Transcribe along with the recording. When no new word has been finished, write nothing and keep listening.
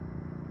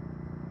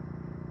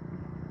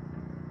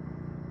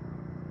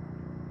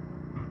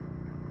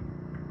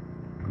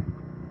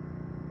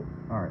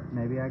Alright,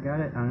 maybe I got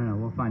it? I don't know,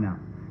 we'll find out.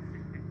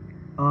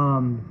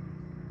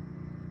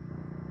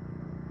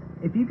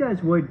 If you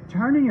guys would,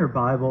 turn in your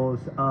Bibles.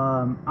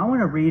 I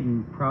want to read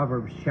in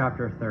Proverbs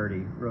chapter 30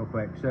 real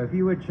quick. So if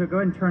you would, go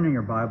ahead and turn in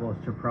your Bibles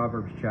to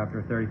Proverbs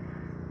chapter 30.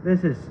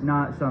 This is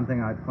not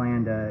something I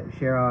plan to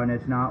share on.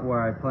 It's not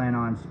where I plan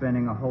on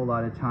spending a whole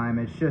lot of time.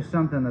 It's just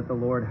something that the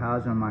Lord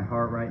has on my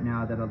heart right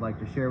now that I'd like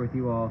to share with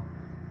you all.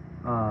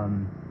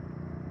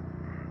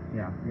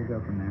 Yeah, we'll go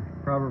from there.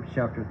 Proverbs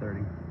chapter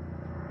 30.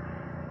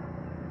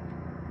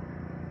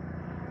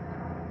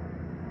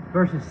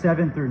 Verses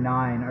 7 through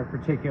 9 are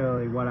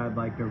particularly what I'd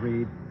like to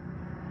read.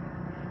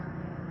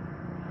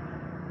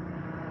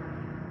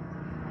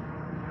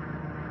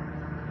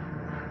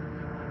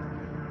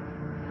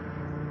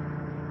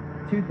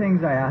 Two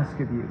things I ask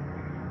of you.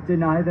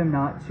 Deny them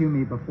not to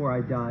me before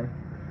I die.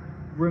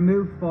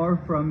 Remove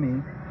far from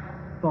me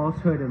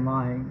falsehood and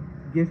lying.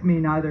 Give me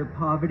neither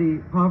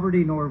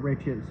poverty nor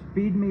riches.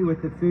 Feed me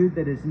with the food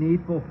that is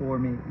needful for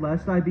me,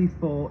 lest I be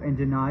full and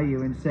deny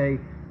you and say,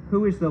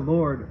 who is the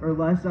Lord? Or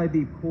lest I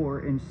be poor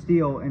and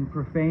steal and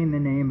profane the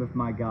name of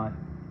my God.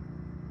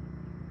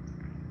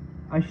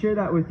 I share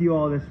that with you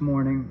all this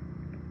morning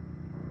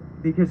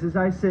because as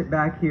I sit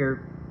back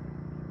here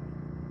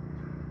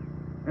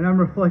and I'm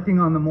reflecting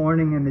on the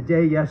morning and the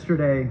day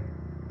yesterday,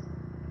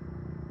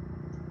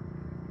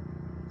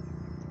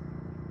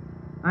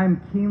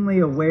 I'm keenly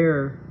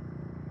aware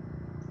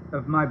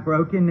of my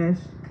brokenness,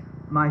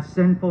 my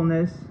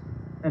sinfulness,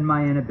 and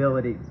my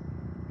inability.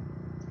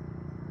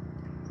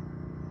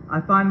 I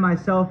find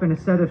myself in a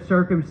set of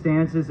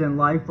circumstances in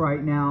life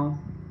right now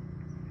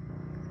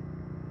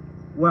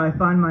where I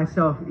find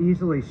myself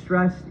easily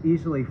stressed,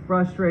 easily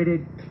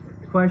frustrated,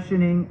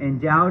 questioning and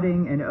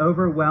doubting and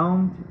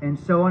overwhelmed and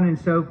so on and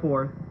so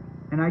forth.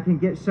 And I can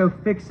get so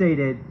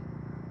fixated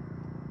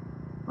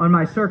on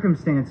my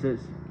circumstances.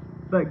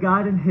 But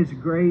God in His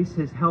grace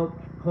has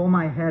helped pull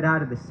my head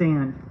out of the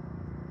sand.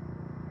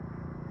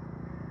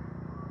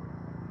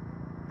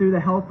 Through the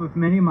help of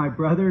many of my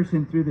brothers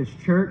and through this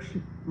church,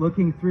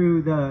 looking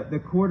through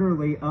the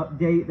quarterly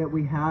update that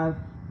we have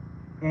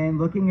and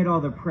looking at all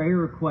the prayer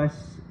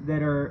requests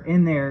that are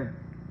in there,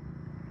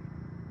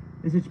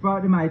 it's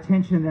brought to my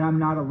attention that I'm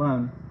not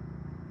alone.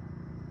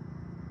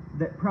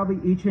 That probably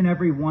each and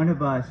every one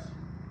of us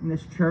in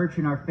this church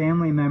and our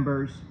family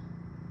members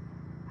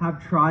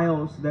have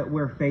trials that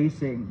we're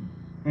facing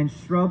and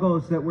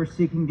struggles that we're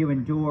seeking to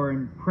endure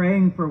and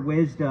praying for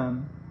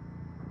wisdom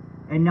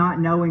and not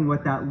knowing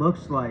what that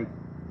looks like.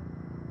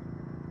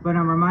 But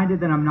I'm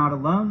reminded that I'm not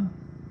alone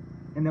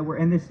and that we're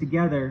in this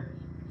together.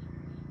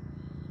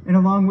 And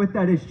along with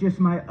that is just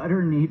my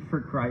utter need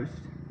for Christ.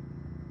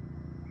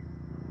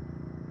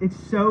 It's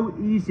so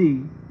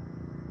easy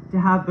to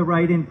have the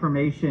right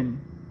information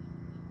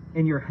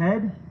in your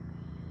head,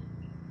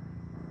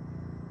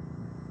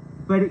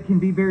 but it can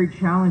be very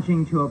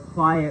challenging to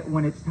apply it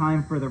when it's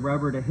time for the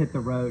rubber to hit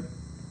the road.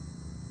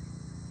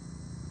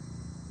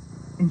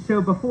 And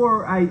so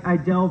before I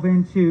delve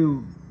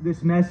into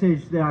this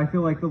message that I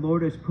feel like the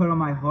Lord has put on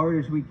my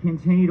heart as we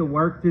continue to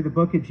work through the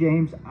book of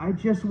James, I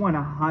just want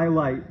to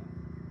highlight,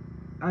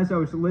 as I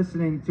was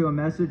listening to a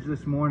message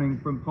this morning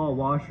from Paul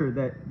Washer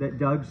that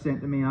Doug sent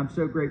to me, and I'm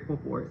so grateful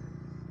for it,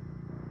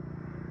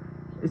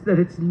 is that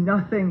it's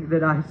nothing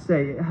that I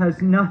say. It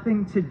has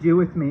nothing to do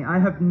with me. I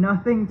have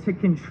nothing to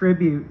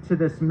contribute to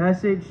this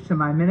message, to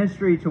my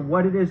ministry, to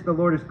what it is the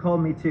Lord has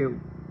called me to,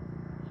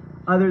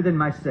 other than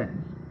my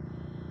sin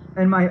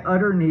and my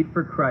utter need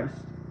for Christ.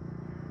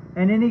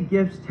 And any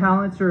gifts,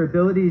 talents, or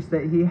abilities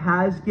that He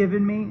has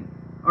given me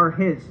are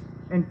His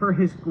and for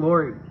His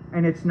glory,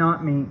 and it's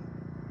not me.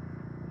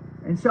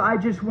 And so I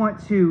just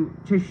want to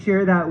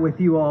share that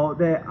with you all,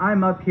 that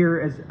I'm up here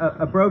as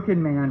a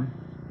broken man,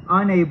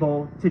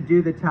 unable to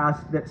do the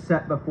task that's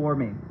set before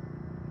me.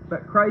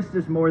 But Christ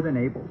is more than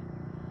able.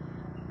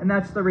 And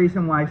that's the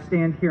reason why I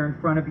stand here in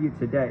front of you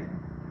today.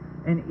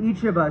 And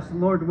each of us,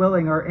 Lord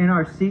willing, are in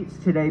our seats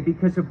today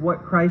because of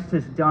what Christ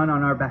has done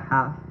on our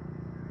behalf.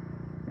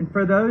 And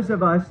for those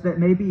of us that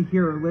may be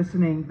here or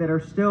listening that are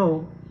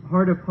still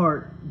hard of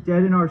heart,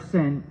 dead in our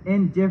sin,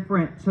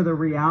 indifferent to the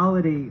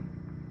reality,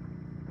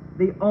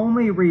 the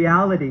only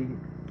reality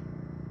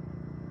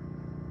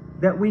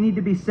that we need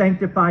to be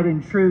sanctified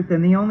in truth,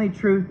 and the only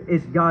truth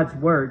is God's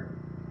Word.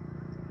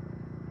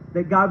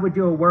 That God would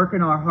do a work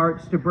in our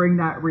hearts to bring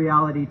that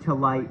reality to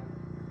light.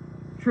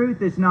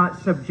 Truth is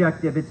not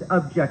subjective, it's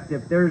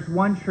objective. There's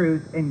one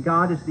truth, and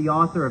God is the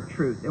author of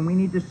truth, and we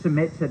need to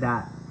submit to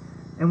that.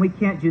 And we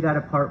can't do that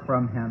apart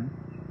from Him.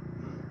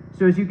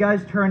 So as you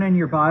guys turn in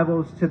your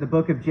Bibles to the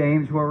book of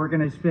James, where we're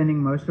going to be spending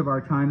most of our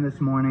time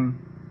this morning,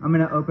 I'm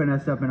going to open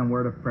us up in a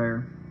word of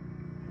prayer.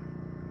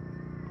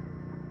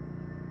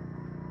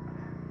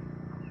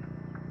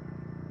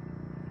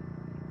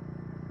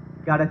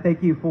 God, I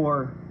thank you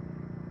for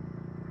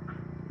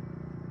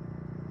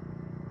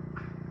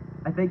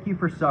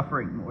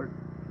suffering, Lord.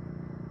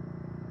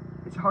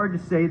 It's hard to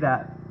say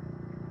that.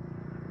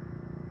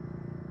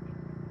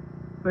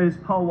 But as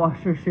Paul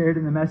Washer shared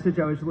in the message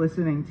I was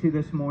listening to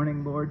this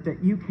morning, Lord,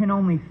 that you can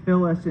only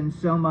fill us in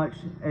so much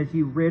as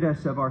you rid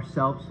us of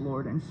ourselves,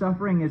 Lord. And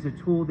suffering is a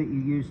tool that you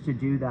use to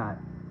do that.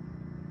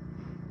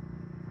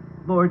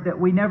 Lord, that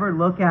we never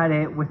look at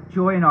it with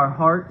joy in our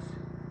hearts,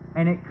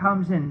 and it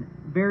comes in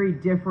very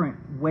different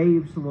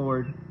waves,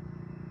 Lord.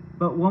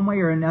 But one way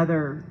or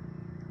another,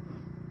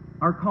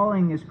 our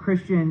calling as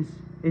Christians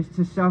is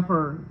to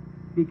suffer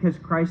because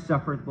Christ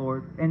suffered,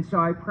 Lord. And so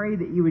I pray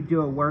that you would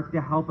do a work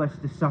to help us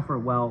to suffer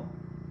well.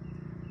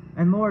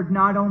 And Lord,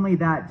 not only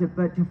that,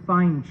 but to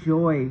find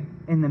joy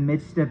in the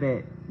midst of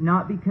it,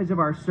 not because of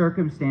our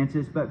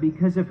circumstances, but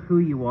because of who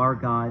you are,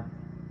 God.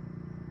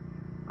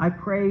 I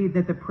pray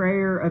that the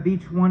prayer of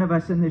each one of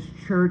us in this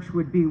church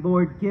would be,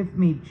 Lord, give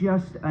me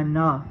just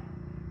enough.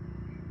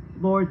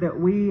 Lord, that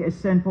we as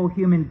sinful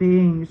human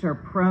beings are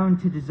prone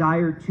to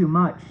desire too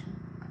much.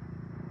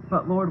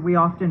 But Lord, we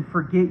often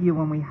forget you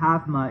when we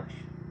have much.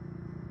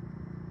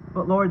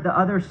 But Lord, the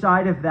other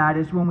side of that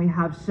is when we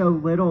have so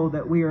little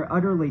that we are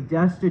utterly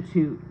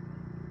destitute,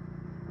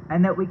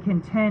 and that we can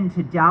tend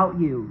to doubt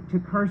you, to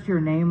curse your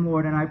name,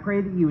 Lord. And I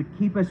pray that you would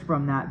keep us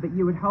from that, but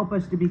you would help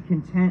us to be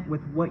content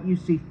with what you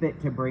see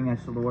fit to bring us,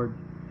 Lord.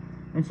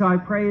 And so I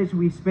pray as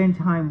we spend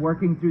time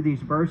working through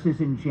these verses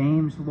in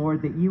James,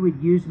 Lord, that you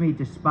would use me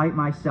despite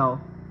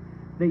myself,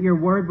 that your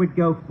word would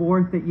go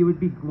forth, that you would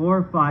be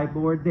glorified,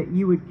 Lord, that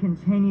you would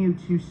continue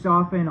to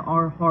soften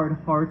our hard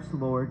hearts,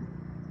 Lord.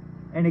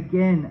 And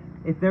again,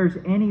 if there's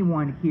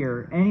anyone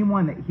here,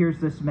 anyone that hears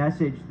this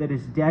message that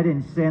is dead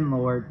in sin,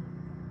 Lord,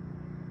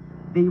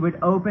 that you would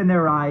open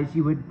their eyes,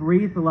 you would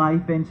breathe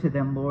life into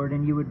them, Lord,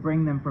 and you would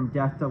bring them from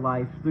death to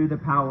life through the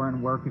power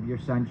and work of your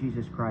Son,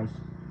 Jesus Christ.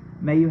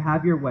 May you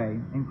have your way.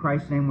 In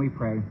Christ's name we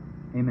pray.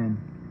 Amen.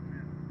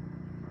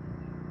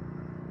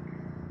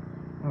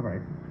 All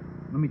right.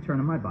 Let me turn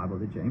to my Bible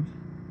to James.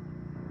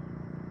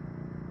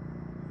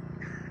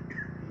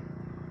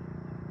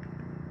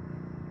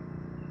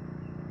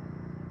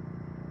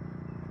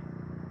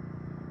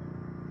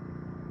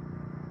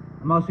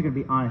 I'm also going to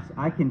be honest.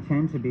 I can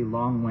tend to be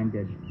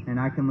long-winded, and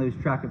I can lose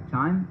track of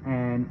time,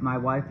 and my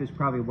wife is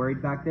probably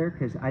worried back there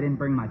because I didn't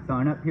bring my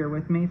phone up here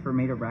with me for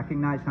me to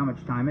recognize how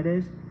much time it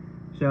is.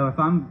 So if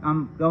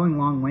I'm going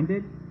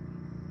long-winded,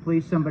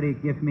 please somebody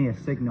give me a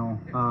signal.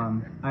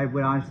 I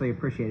would honestly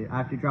appreciate it. I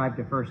have to drive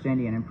to First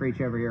Indian and preach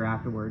every year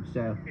afterwards,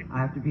 so I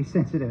have to be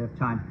sensitive of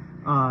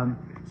time.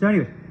 So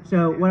anyway,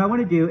 so what I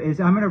want to do is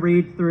I'm going to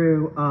read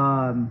through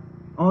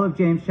all of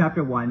James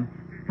chapter 1.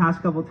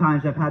 Past couple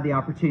times I've had the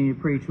opportunity to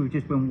preach. We've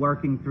just been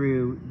working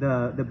through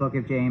the book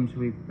of James.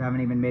 We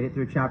haven't even made it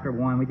through chapter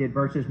 1. We did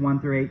verses 1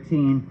 through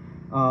 18.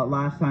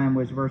 Last time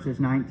was verses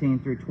 19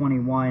 through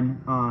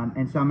 21.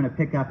 And so I'm going to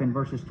pick up in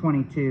verses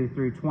 22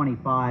 through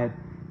 25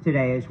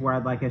 today is where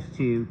I'd like us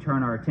to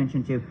turn our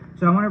attention to.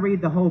 So I want to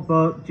read the whole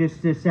book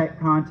just to set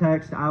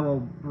context. I will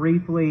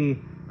briefly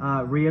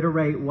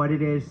reiterate what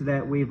it is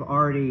that we've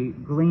already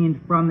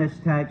gleaned from this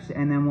text,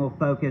 and then we'll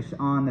focus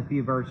on the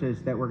few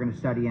verses that we're going to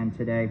study in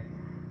today.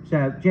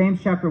 So James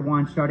chapter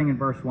 1, starting in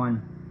verse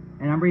 1,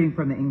 and I'm reading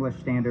from the English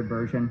Standard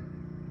Version.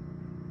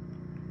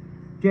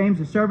 James,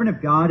 a servant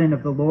of God and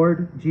of the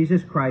Lord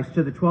Jesus Christ,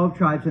 to the 12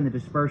 tribes in the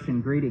dispersion,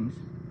 greetings.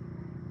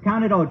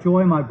 Count it all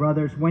joy, my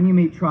brothers, when you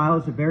meet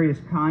trials of various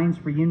kinds,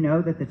 for you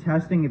know that the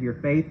testing of your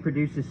faith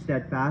produces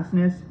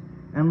steadfastness,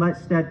 and let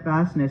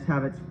steadfastness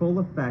have its full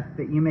effect,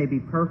 that you may be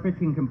perfect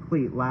and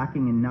complete,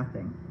 lacking in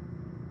nothing.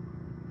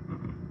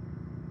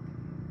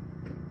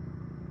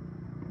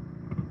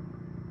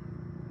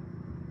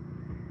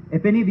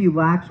 If any of you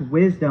lacks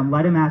wisdom,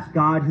 let him ask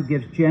God, who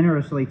gives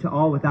generously to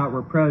all without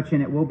reproach,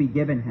 and it will be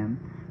given him.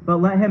 But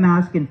let him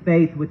ask in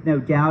faith with no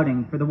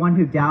doubting, for the one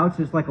who doubts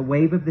is like a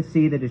wave of the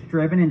sea that is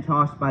driven and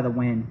tossed by the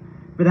wind.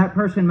 For that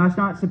person must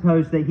not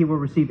suppose that he will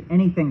receive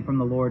anything from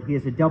the Lord. He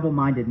is a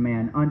double-minded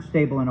man,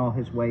 unstable in all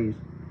his ways.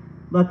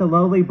 Let the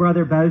lowly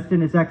brother boast in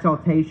his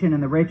exaltation,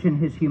 and the rich in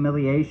his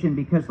humiliation,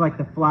 because like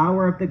the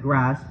flower of the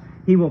grass,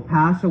 he will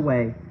pass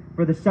away.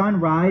 For the sun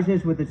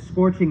rises with its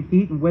scorching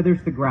heat and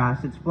withers the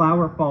grass, its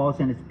flower falls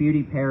and its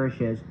beauty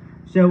perishes.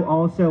 So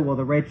also will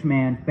the rich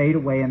man fade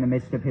away in the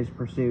midst of his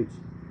pursuits.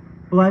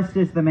 Blessed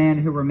is the man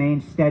who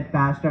remains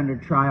steadfast under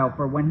trial,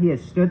 for when he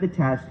has stood the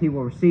test, he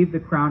will receive the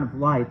crown of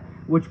life,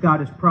 which God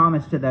has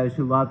promised to those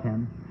who love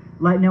him.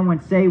 Let no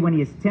one say when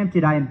he is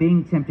tempted, I am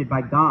being tempted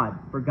by God,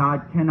 for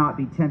God cannot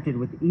be tempted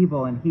with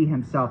evil, and he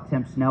himself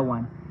tempts no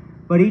one.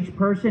 But each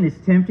person is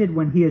tempted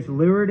when he is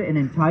lured and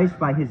enticed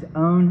by his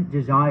own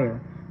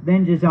desire.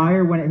 Then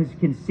desire, when it has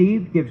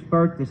conceived, gives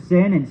birth to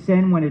sin, and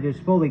sin, when it is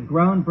fully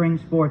grown,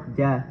 brings forth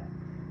death.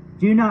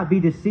 Do not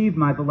be deceived,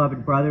 my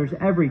beloved brothers.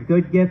 Every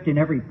good gift and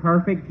every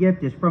perfect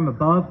gift is from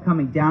above,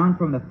 coming down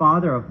from the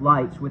Father of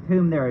lights, with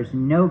whom there is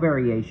no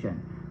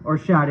variation or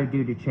shadow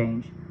due to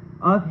change.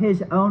 Of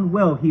his own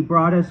will he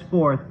brought us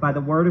forth by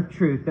the word of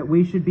truth, that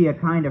we should be a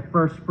kind of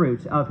first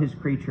fruits of his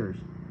creatures.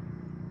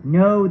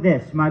 Know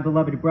this, my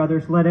beloved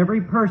brothers, let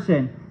every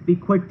person be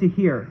quick to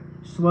hear,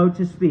 slow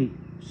to speak,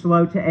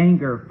 slow to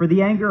anger, for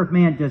the anger of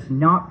man does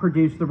not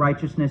produce the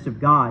righteousness of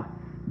God.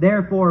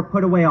 Therefore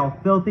put away all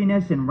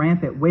filthiness and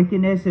rampant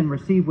wickedness, and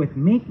receive with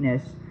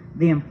meekness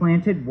the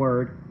implanted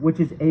word, which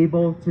is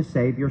able to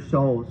save your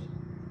souls.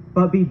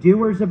 But be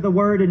doers of the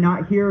word and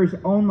not hearers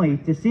only,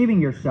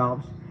 deceiving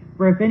yourselves.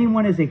 For if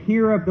anyone is a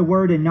hearer of the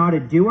word and not a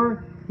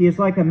doer, he is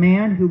like a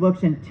man who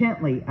looks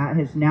intently at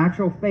his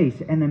natural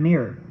face in the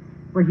mirror.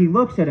 For he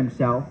looks at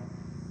himself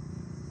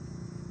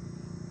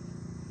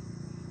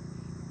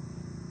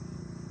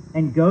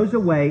and goes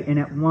away and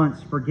at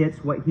once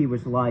forgets what he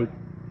was like.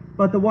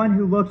 But the one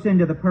who looks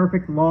into the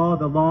perfect law,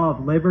 the law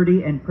of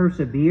liberty, and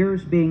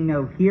perseveres, being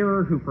no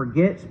hearer who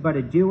forgets, but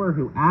a doer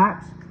who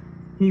acts,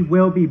 he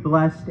will be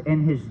blessed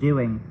in his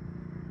doing.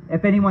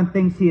 If anyone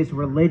thinks he is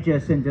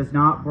religious and does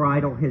not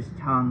bridle his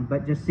tongue,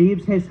 but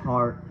deceives his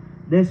heart,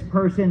 this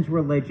person's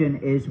religion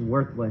is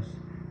worthless.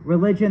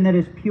 Religion that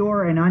is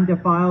pure and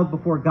undefiled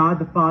before God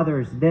the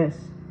Father is this: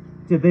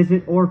 to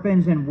visit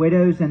orphans and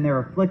widows in their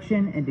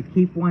affliction, and to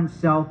keep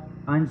oneself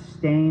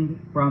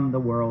unstained from the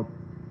world.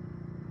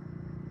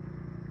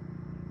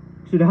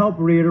 So to help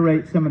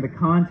reiterate some of the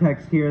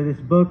context here,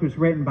 this book was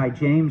written by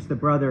James, the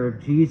brother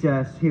of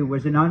Jesus, who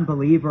was an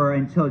unbeliever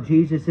until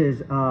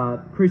Jesus'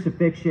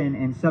 crucifixion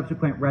and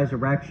subsequent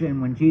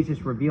resurrection. When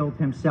Jesus revealed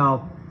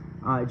himself,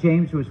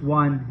 James was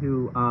one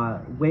who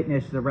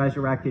witnessed the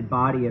resurrected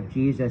body of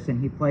Jesus,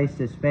 and he placed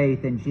his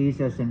faith in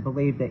Jesus and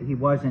believed that he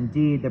was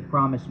indeed the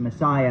promised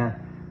Messiah.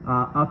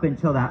 Up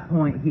until that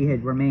point, he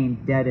had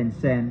remained dead in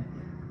sin.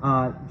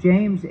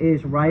 James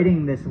is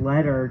writing this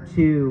letter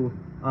to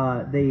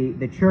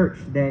the church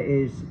that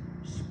is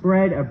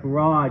spread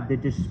abroad, the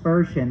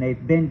dispersion.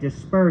 They've been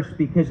dispersed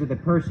because of the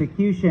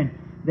persecution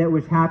that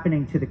was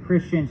happening to the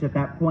Christians at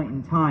that point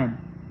in time.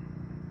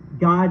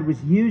 God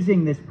was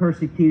using this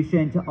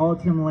persecution to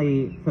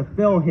ultimately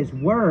fulfill his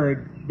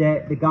word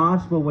that the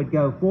gospel would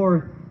go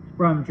forth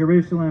from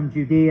Jerusalem,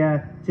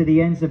 Judea, to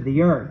the ends of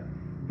the earth.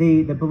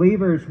 The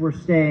believers were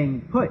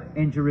staying put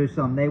in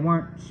Jerusalem. They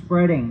weren't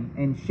spreading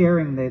and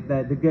sharing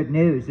the good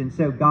news. And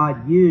so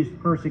God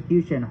used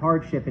persecution,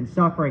 hardship, and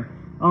suffering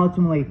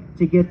ultimately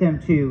to get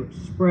them to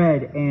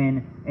spread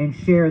and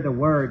share the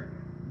word.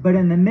 But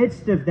in the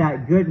midst of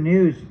that good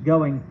news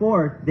going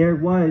forth, there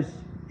was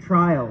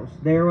trials,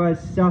 there was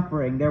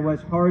suffering, there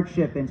was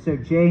hardship. And so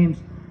James,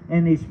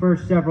 in these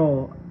first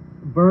several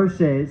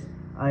verses,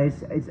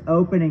 his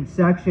opening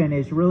section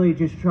is really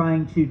just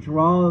trying to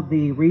draw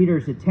the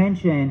reader's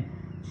attention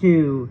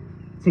to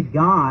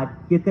God,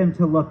 get them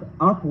to look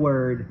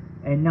upward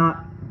and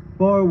not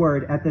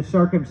forward at the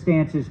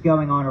circumstances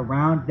going on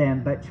around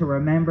them, but to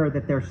remember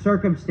that their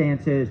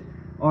circumstances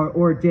are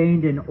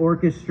ordained and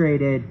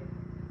orchestrated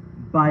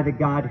by the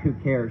God who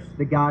cares,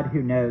 the God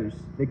who knows,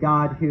 the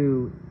God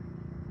who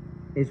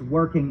is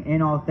working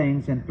in all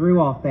things and through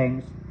all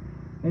things.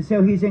 And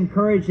so he's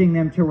encouraging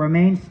them to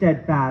remain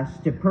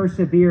steadfast, to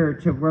persevere,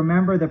 to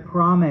remember the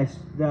promise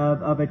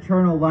of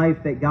eternal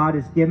life that God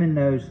has given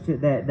those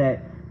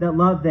that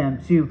love them,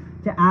 to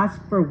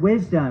ask for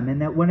wisdom, and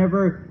that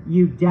whenever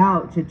you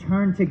doubt, to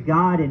turn to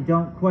God and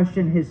don't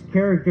question his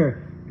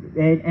character,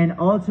 and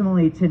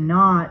ultimately to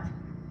not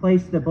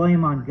place the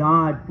blame on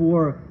God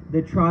for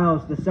the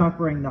trials, the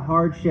suffering, the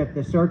hardship,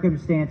 the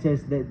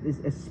circumstances,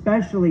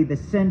 especially the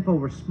sinful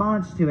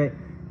response to it.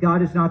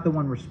 God is not the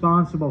one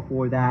responsible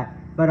for that,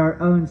 but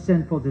our own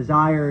sinful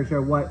desires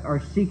are what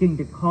are seeking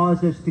to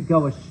cause us to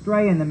go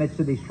astray in the midst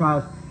of these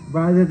trials,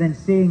 rather than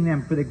seeing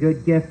them for the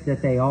good gift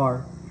that they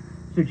are.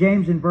 So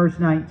James in verse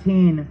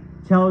 19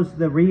 tells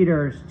the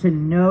readers to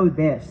know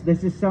this.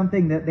 This is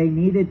something that they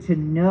needed to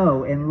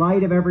know. In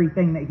light of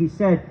everything that he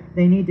said,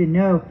 they need to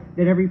know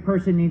that every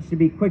person needs to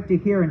be quick to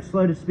hear and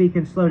slow to speak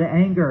and slow to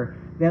anger.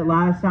 That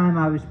last time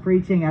I was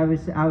preaching, I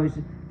was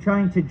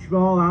trying to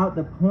draw out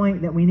the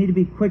point that we need to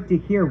be quick to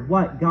hear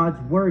what? God's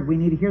word. We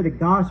need to hear the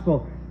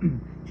gospel.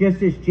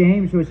 Just as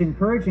James was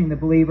encouraging the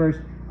believers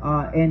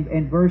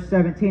in verse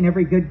 17,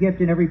 every good gift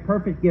and every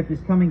perfect gift is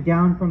coming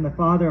down from the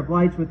Father of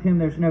lights, with whom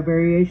there's no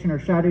variation or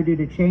shadow due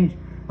to change.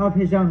 Of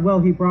his own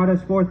will he brought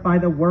us forth by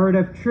the word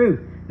of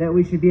truth, that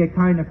we should be a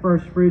kind of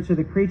first fruits of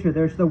the creature.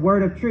 There's the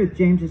word of truth.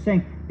 James is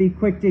saying, be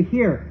quick to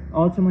hear.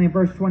 Ultimately in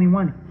verse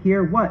 21,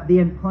 hear what? The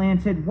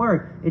implanted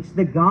word. It's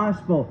the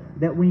gospel,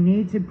 that we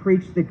need to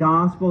preach the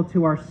gospel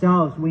to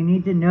ourselves. We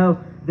need to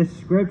know the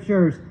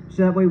scriptures,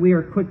 so that way we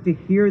are quick to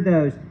hear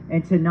those,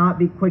 and to not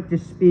be quick to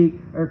speak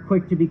or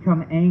quick to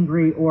become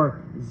angry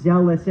or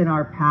zealous in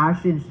our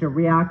passions, to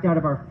react out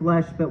of our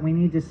flesh, but we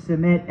need to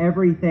submit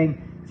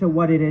everything to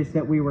what it is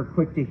that we were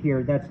quick to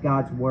hear. That's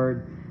God's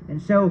word.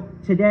 And so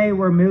today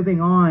we're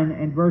moving on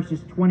in verses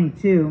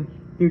 22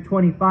 through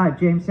 25.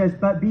 James says,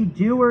 but be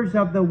doers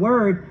of the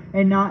word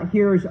and not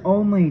hearers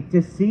only,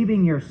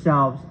 deceiving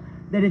yourselves.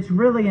 That it's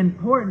really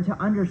important to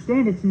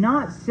understand it's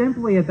not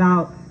simply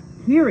about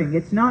hearing.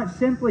 It's not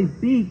simply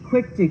be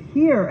quick to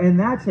hear and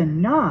that's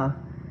enough,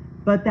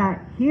 but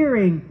that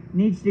hearing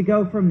needs to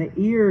go from the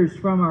ears,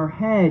 from our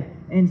head,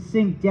 and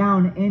sink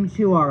down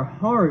into our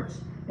hearts.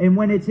 And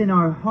when it's in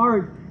our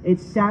heart, it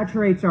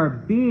saturates our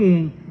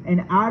being,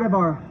 and out of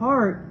our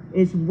heart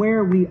is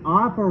where we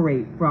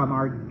operate from.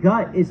 Our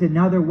gut is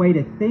another way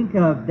to think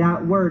of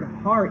that word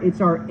heart.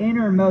 It's our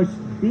innermost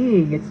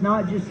being. It's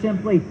not just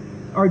simply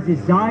our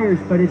desires,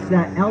 but it's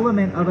that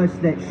element of us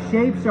that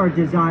shapes our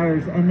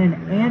desires and then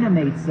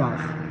animates us.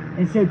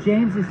 And so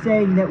James is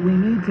saying that we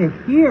need to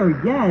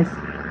hear, yes,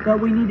 but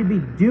we need to be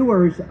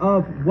doers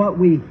of what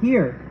we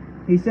hear.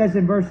 He says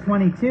in verse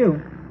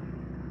 22,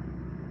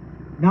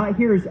 not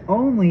hearers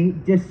only,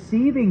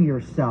 deceiving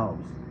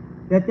yourselves.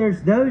 That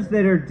there's those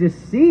that are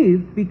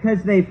deceived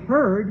because they've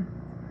heard,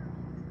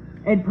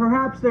 and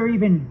perhaps they're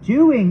even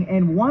doing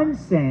in one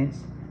sense,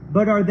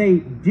 but are they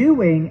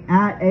doing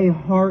at a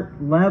heart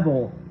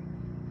level?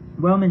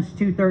 Romans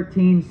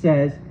 2:13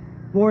 says,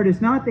 for it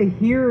is not the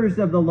hearers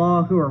of the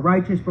law who are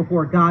righteous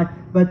before God,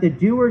 but the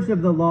doers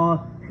of the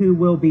law who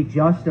will be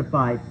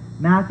justified.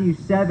 Matthew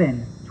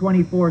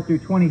 7:24 through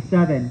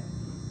 27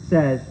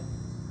 says,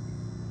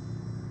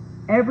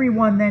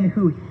 everyone then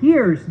who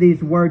hears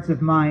these words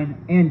of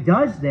mine and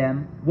does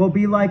them will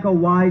be like a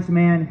wise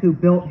man who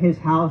built his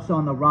house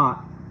on the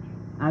rock.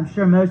 I'm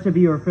sure most of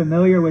you are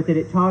familiar with it.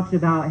 It talks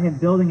about him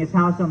building his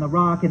house on the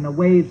rock, and the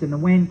waves and the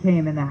wind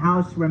came and the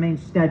house remained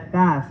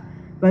steadfast.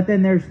 But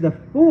then there's the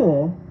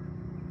fool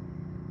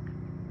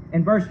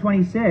in verse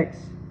 26.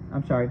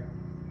 I'm sorry,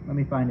 let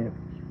me find it.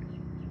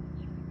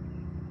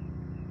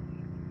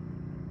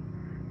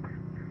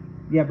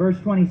 Yeah, verse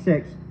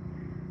 26.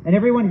 And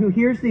everyone who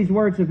hears these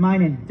words of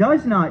mine and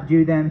does not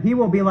do them, he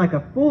will be like a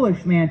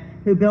foolish man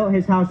who built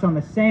his house on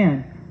the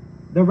sand.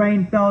 The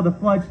rain fell, the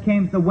floods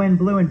came, the wind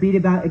blew and beat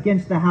about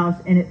against the house,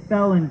 and it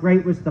fell, and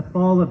great was the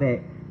fall of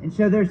it. And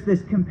so there's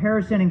this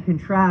comparison and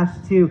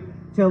contrast to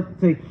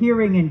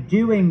hearing and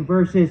doing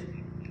versus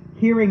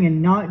hearing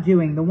and not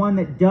doing. The one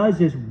that does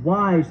is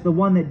wise. The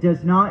one that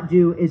does not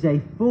do is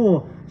a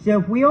fool. So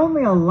if we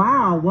only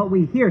allow what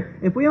we hear,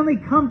 if we only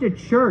come to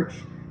church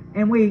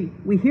and we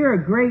hear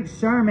a great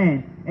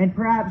sermon, and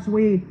perhaps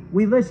we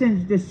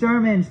listen to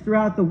sermons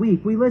throughout the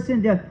week, we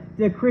listen to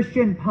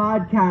Christian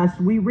podcasts,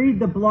 we read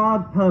the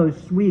blog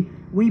posts,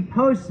 we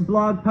post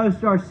blog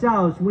posts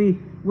ourselves,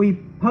 we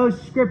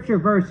post scripture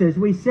verses,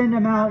 we send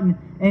them out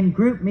and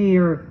group me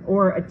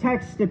or a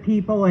text to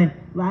people and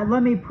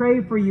let me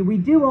pray for you. We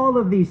do all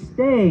of these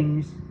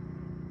things,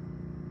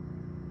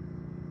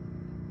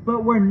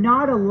 but we're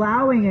not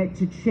allowing it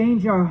to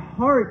change our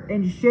heart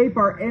and shape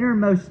our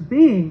innermost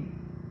being.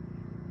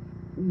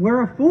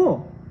 We're a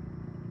fool.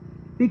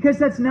 Because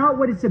that's not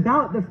what it's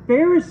about. The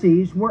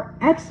Pharisees were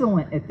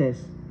excellent at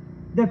this.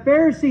 The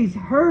Pharisees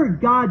heard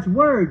God's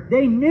word.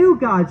 They knew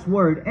God's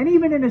word. And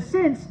even in a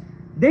sense,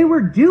 they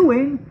were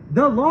doing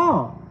the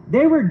law.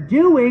 They were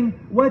doing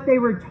what they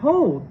were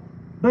told.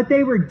 But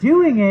they were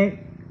doing it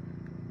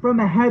from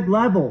a head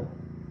level.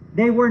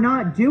 They were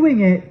not doing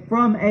it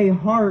from a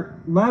heart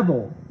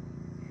level.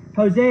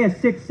 Hosea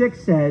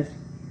 6:6 says,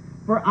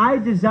 for I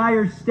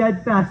desire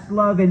steadfast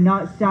love and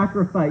not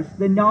sacrifice,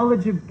 the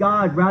knowledge of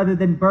God rather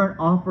than burnt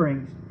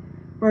offerings.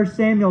 1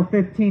 Samuel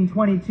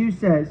 15:22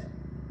 says,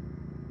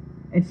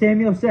 and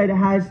Samuel said,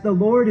 has the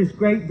Lord his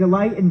great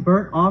delight in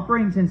burnt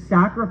offerings and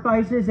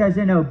sacrifices as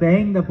in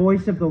obeying the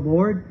voice of the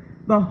Lord?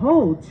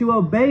 Behold, to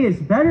obey is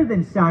better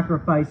than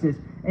sacrifices,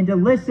 and to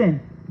listen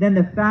than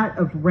the fat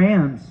of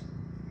rams.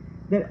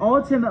 That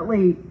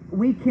ultimately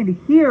we can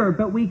hear,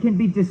 but we can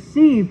be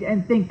deceived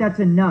and think that's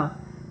enough.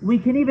 We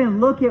can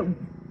even look at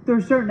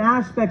through certain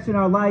aspects in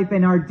our life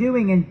and our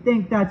doing and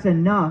think that's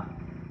enough.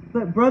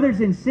 But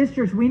brothers and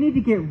sisters, we need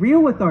to get real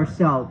with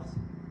ourselves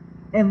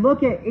and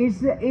look at,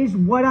 is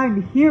what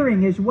I'm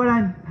hearing, is what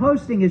I'm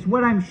posting, is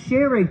what I'm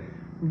sharing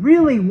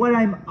really what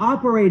I'm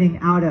operating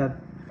out of?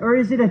 Or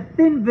is it a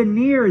thin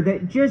veneer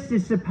that just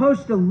is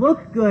supposed to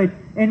look good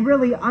and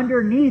really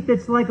underneath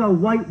it's like a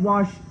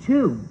whitewashed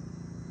tomb?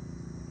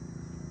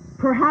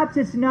 Perhaps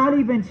it's not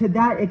even to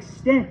that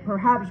extent.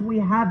 Perhaps we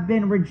have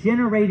been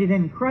regenerated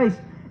in Christ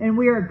and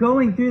we are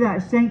going through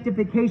that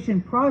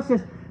sanctification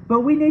process, but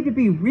we need to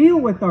be real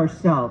with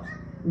ourselves.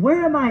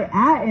 Where am I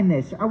at in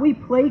this? Are we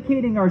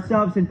placating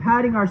ourselves and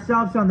patting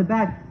ourselves on the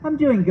back? I'm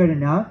doing good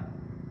enough.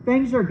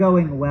 Things are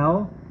going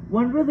well.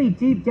 When really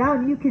deep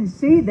down you can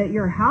see that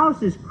your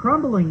house is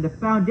crumbling. The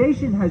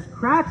foundation has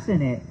cracks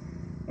in it.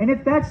 And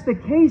if that's the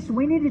case,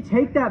 we need to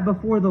take that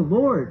before the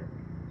Lord.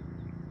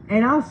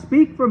 And I'll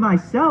speak for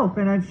myself,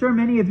 and I'm sure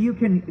many of you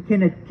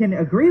can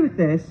agree with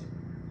this.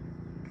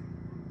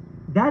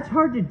 That's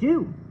hard to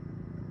do.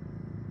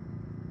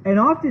 And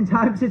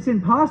oftentimes it's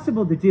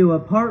impossible to do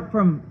apart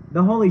from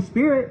the Holy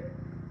Spirit.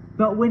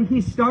 But when He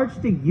starts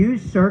to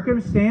use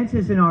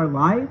circumstances in our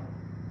life,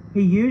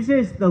 He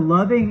uses the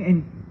loving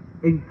and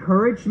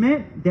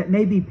encouragement that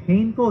may be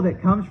painful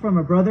that comes from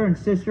a brother and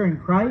sister in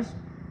Christ.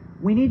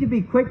 We need to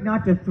be quick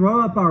not to throw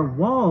up our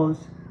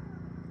walls,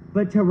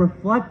 but to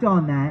reflect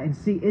on that and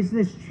see, is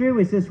this true?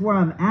 Is this where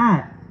I'm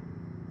at?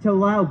 To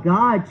allow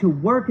God to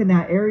work in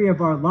that area of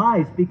our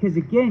lives. Because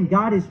again,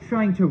 God is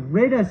trying to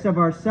rid us of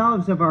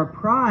ourselves, of our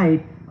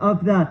pride,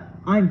 of the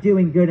I'm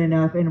doing good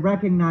enough, and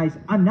recognize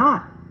I'm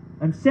not.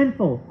 I'm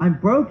sinful. I'm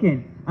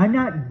broken. I'm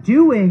not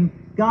doing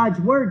God's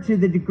word to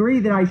the degree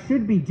that I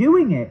should be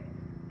doing it.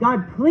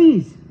 God,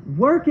 please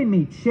work in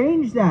me,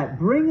 change that,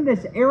 bring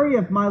this area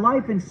of my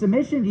life in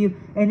submission to you,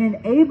 and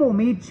enable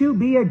me to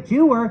be a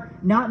doer,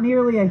 not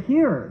merely a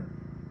hearer.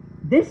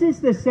 This is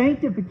the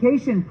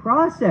sanctification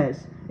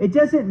process. It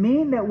doesn't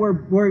mean that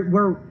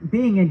we're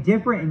being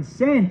indifferent in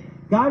sin.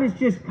 God is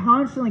just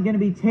constantly going to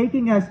be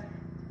taking us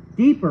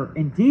deeper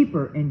and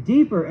deeper and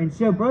deeper. And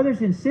so, brothers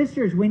and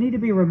sisters, we need to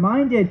be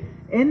reminded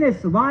in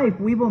this life,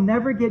 we will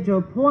never get to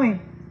a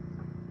point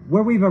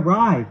where we've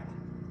arrived.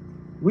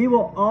 We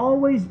will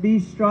always be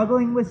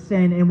struggling with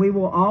sin, and we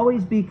will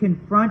always be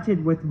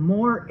confronted with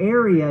more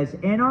areas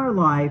in our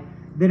life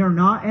that are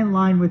not in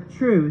line with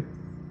truth,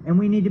 and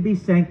we need to be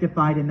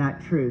sanctified in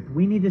that truth.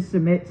 We need to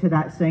submit to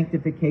that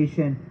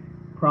sanctification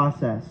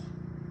process.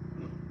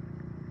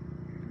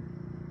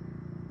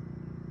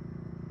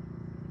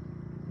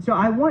 So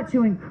I want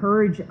to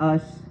encourage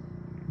us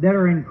that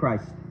are in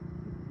Christ.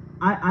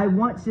 I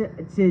want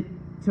to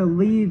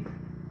leave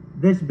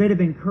this bit of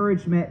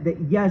encouragement that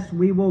yes,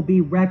 we will be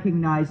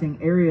recognizing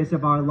areas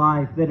of our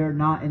life that are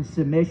not in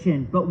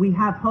submission, but we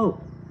have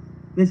hope.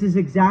 This is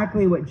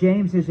exactly what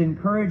James is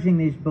encouraging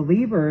these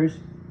believers,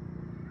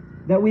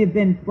 that we have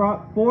been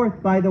brought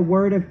forth by the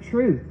word of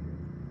truth.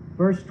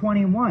 Verse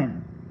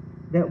 21,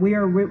 that we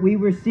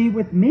receive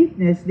with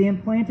meekness the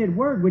implanted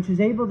word, which is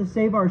able to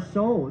save our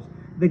souls.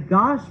 The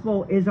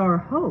gospel is our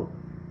hope,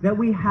 that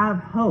we have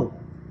hope,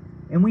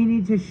 and we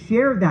need to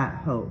share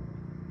that hope.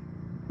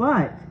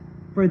 But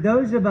for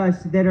those of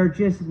us that are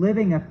just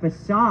living a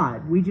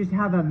facade, we just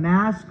have a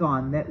mask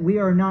on, that we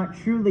are not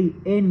truly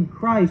in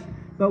Christ,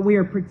 but we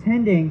are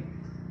pretending.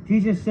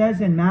 Jesus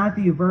says in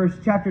Matthew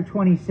chapter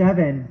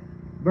 27,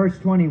 verse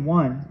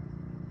 21,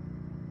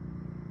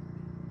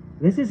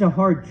 this is a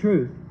hard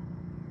truth.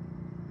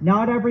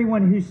 Not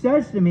everyone who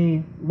says to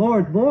me,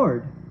 Lord,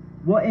 Lord,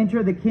 will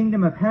enter the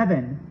kingdom of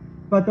heaven,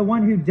 but the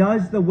one who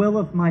does the will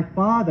of my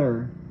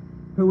Father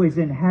who is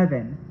in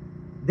heaven.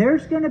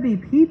 There's going to be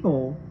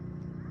people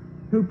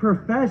who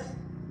profess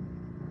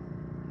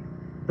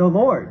the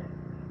Lord.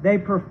 They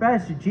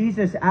profess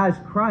Jesus as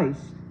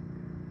Christ.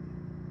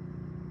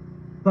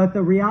 But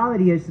the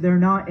reality is they're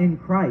not in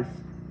Christ.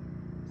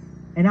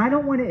 And I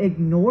don't want to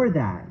ignore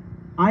that.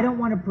 I don't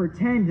want to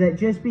pretend that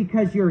just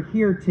because you're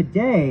here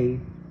today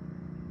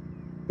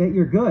that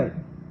you're good.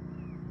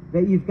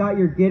 That you've got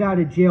your get out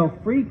of jail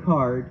free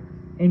card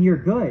and you're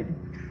good.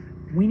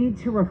 We need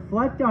to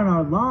reflect on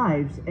our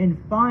lives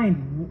and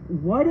find,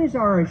 what is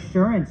our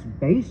assurance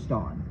based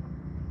on?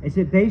 Is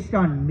it based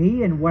on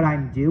me and what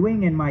I'm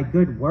doing and my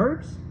good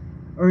works?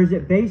 Or is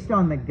it based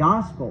on the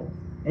gospel?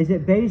 Is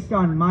it based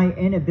on my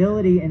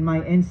inability and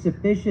my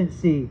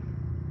insufficiency,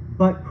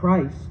 but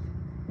Christ?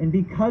 And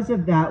because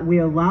of that, we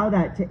allow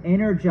that to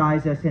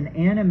energize us and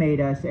animate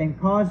us and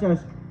cause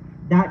us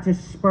that to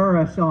spur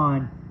us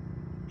on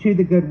to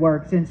the good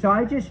works. And so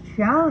I just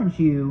challenge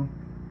you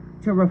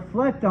to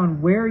reflect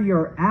on where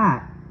you're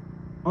at.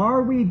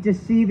 Are we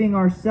deceiving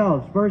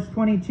ourselves? Verse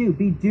 22,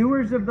 be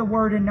doers of the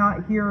word and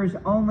not hearers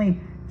only,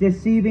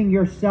 deceiving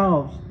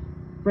yourselves.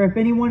 For if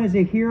anyone is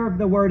a hearer of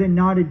the word and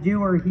not a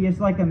doer, he is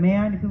like a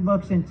man who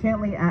looks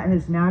intently at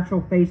his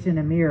natural face in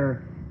a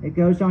mirror. It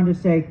goes on to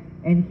say,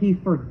 and he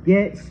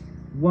forgets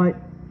what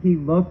he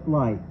looked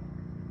like.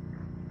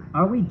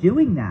 Are we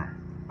doing that?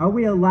 Are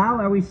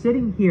we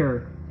sitting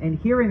here and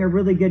hearing a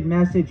really good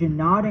message and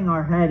nodding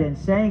our head and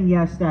saying,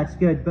 yes, that's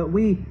good, but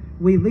we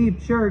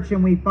leave church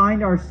and we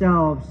find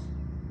ourselves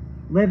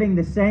living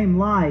the same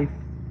life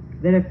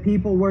that if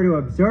people were to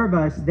observe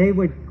us, they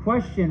would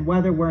question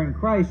whether we're in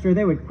Christ, or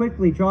they would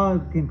quickly draw a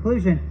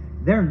conclusion,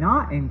 they're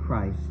not in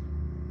Christ.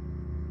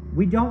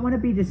 We don't want to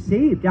be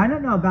deceived. I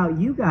don't know about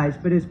you guys,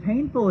 but as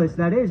painful as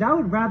that is, I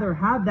would rather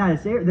have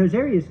those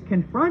areas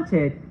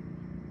confronted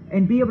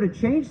and be able to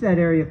change that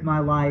area of my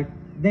life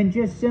than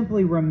just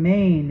simply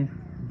remain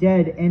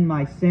dead in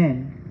my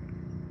sin.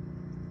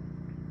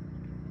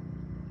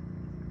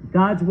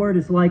 God's word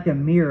is like a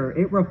mirror.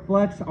 It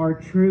reflects our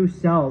true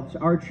selves,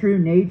 our true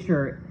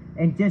nature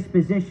and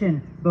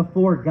disposition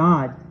before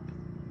God.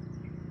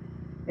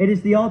 It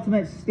is the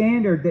ultimate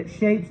standard that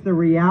shapes the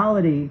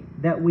reality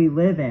that we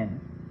live in.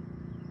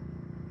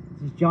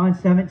 This is John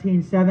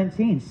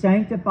 17:17.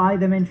 Sanctify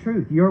them in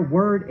truth. Your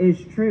word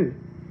is truth.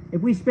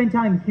 If we spend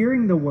time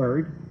hearing the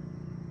word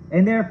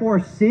and therefore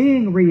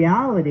seeing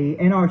reality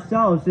in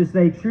ourselves as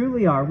they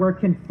truly are, we're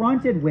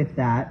confronted with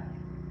that,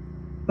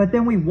 but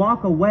then we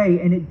walk away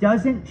and it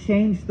doesn't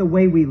change the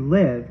way we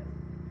live.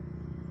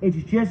 It's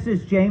just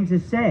as James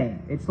is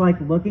saying. It's like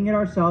looking at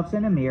ourselves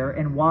in a mirror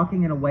and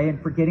walking away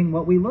and forgetting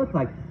what we look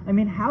like. I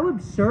mean, how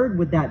absurd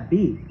would that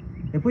be?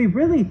 If we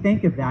really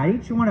think of that,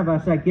 each one of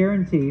us, I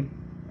guarantee,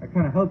 I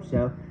kind of hope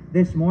so,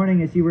 this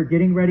morning as you were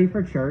getting ready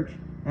for church,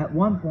 at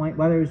one point,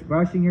 whether it was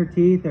brushing your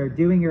teeth or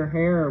doing your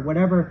hair or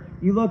whatever,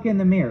 you look in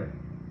the mirror.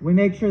 We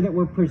make sure that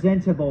we're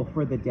presentable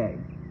for the day.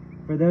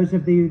 For those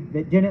of you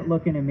that didn't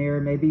look in a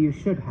mirror, maybe you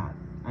should have.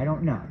 I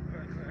don't know.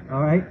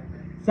 All right?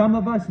 Some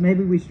of us,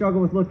 maybe we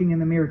struggle with looking in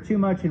the mirror too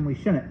much and we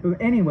shouldn't.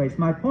 But anyways,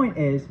 my point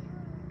is,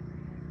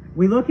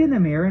 we look in the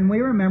mirror and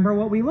we remember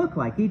what we look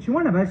like. Each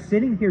one of us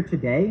sitting here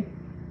today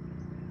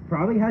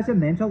probably has a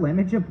mental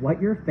image of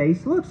what your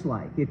face looks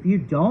like. If you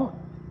don't,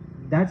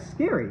 that's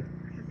scary.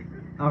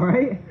 All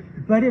right?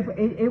 But if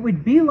it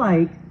would be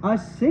like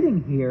us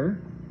sitting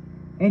here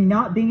and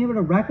not being able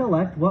to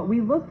recollect what we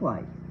look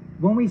like.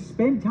 When we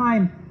spend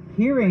time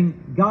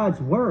hearing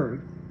God's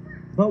word,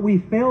 but we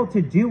fail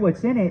to do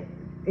what's in it,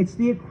 it's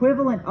the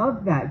equivalent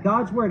of that.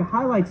 God's word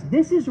highlights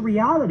this is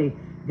reality.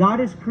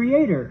 God is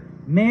creator.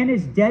 Man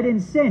is dead in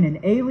sin and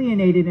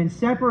alienated and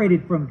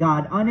separated from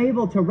God,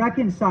 unable to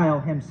reconcile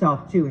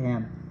himself to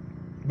him.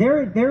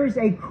 There is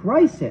a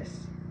crisis.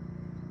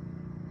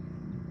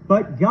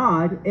 But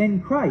God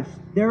in Christ,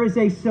 there is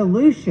a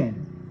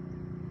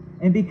solution.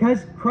 And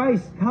because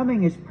Christ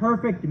coming as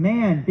perfect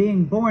man,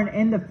 being born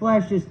in the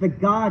flesh as the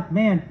God,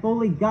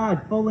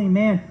 fully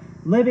man,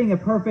 living a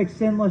perfect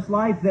sinless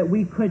life that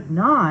we could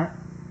not,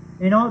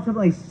 and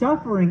ultimately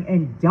suffering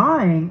and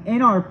dying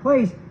in our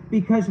place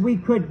because we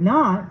could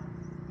not,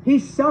 he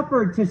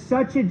suffered to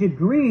such a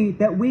degree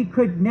that we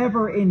could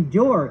never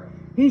endure.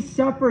 He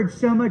suffered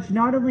so much,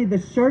 not only the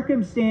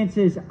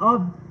circumstances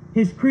of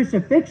his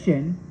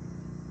crucifixion,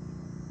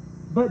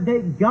 but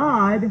that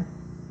God,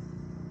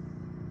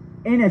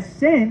 in a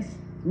sense,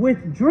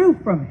 withdrew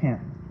from him.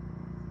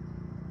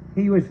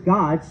 He was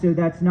God, so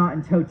that's not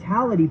in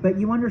totality. But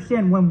you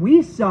understand, when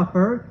we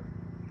suffer,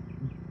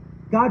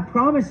 God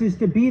promises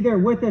to be there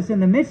with us in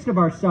the midst of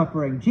our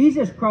suffering.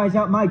 Jesus cries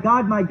out, my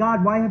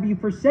God, why have you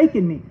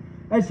forsaken me?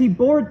 As he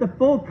bore the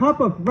full cup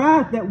of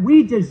wrath that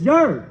we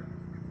deserve.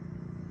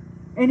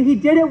 And he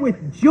did it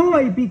with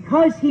joy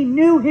because he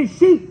knew his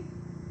sheep.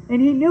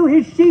 And he knew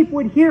his sheep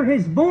would hear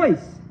his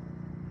voice.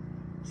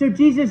 So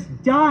Jesus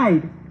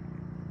died,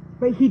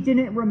 but he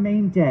didn't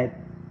remain dead.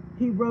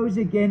 He rose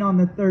again on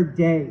the third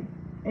day,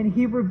 and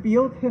he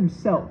revealed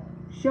himself,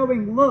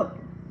 showing, look,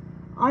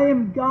 I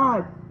am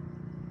God,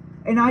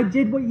 and I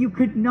did what you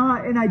could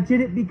not, and I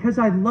did it because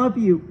I love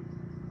you.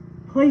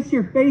 Place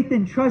your faith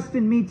and trust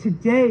in me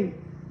today.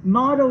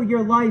 Model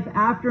your life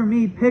after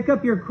me. Pick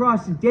up your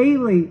cross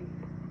daily.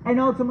 And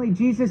ultimately,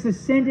 Jesus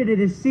ascended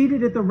and is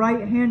seated at the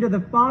right hand of the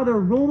Father,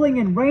 ruling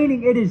and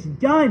reigning. It is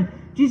done.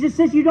 Jesus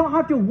says you don't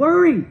have to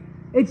worry.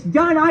 It's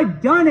done.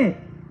 I've done it.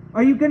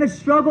 Are you going to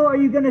struggle? Are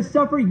you going to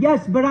suffer?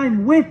 Yes, but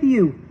I'm with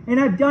you, and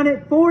I've done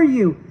it for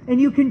you,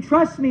 and you can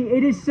trust me.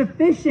 It is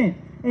sufficient.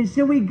 And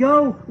so we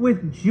go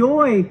with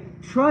joy,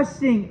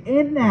 trusting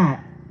in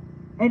that.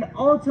 And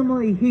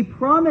ultimately, he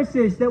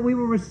promises that we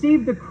will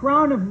receive the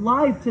crown of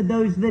life to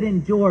those that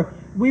endure.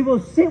 We will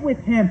sit with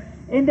him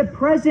in the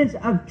presence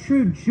of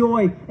true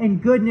joy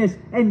and goodness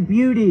and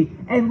beauty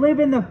and live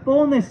in the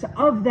fullness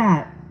of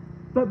that.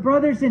 But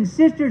brothers and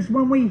sisters,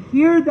 when we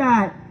hear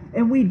that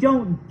and we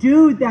don't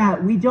do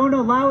that, we don't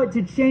allow it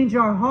to change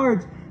our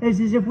hearts, as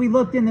if we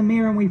looked in the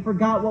mirror and we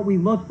forgot what we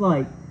looked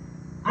like.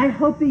 I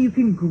hope that you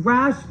can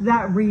grasp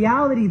that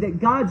reality that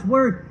God's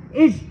word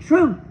is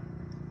truth.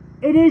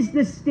 It is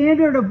the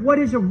standard of what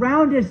is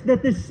around us,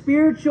 that the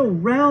spiritual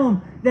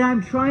realm that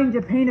I'm trying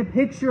to paint a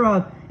picture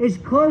of is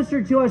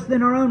closer to us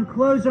than our own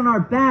clothes on our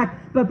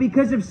back. But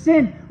because of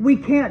sin, we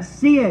can't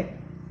see it.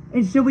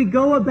 And so we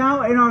go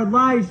about in our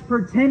lives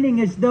pretending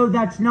as though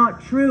that's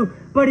not true.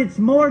 But it's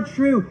more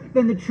true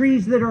than the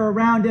trees that are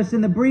around us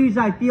and the breeze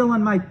I feel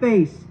on my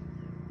face.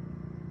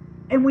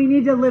 And we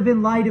need to live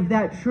in light of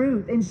that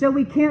truth. And so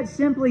we can't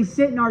simply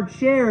sit in our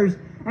chairs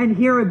and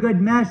hear a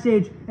good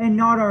message and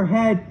nod our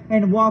head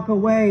and walk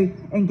away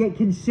and get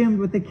consumed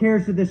with the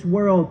cares of this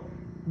world,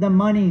 the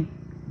money,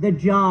 the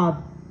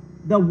job,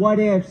 the what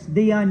ifs,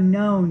 the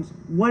unknowns,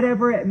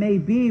 whatever it may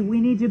be.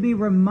 We need to be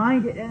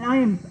reminded,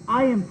 and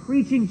I am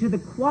preaching to the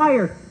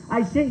choir.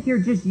 I sit here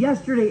just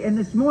yesterday and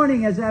this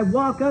morning as I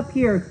walk up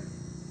here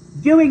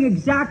doing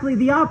exactly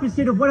the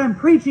opposite of what I'm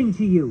preaching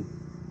to you.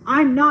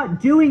 I'm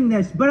not doing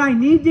this, but I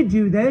need to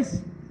do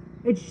this.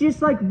 It's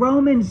just like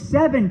Romans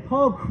 7.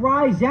 Paul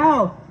cries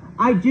out,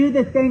 I do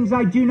the things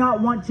I do not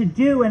want to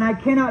do, and I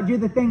cannot do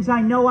the things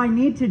I know I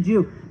need to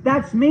do.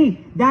 That's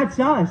me. That's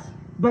us.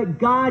 But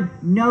God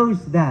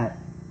knows that.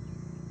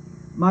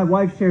 My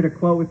wife shared a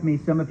quote with me.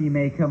 Some of you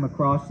may come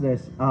across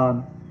this.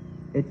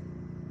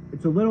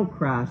 It's a little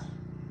crass,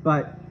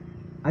 but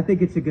I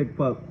think it's a good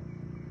quote.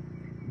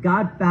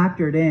 God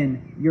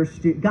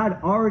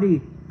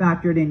already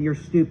factored in your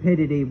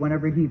stupidity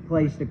whenever he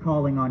placed a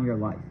calling on your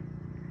life.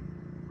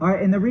 All right,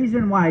 and the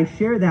reason why I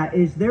share that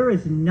is there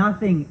is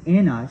nothing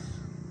in us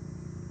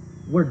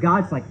where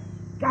God's like,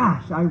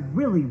 gosh, I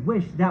really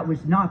wish that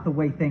was not the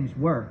way things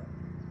were.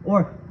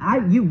 Or,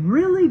 you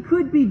really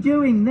could be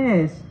doing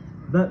this,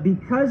 but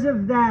because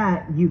of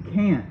that, you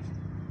can't.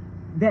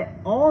 That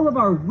all of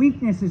our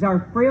weaknesses,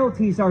 our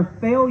frailties, our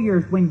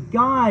failures, when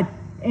God,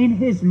 in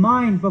his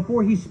mind,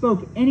 before he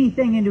spoke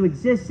anything into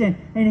existence,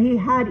 and he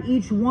had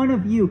each one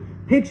of you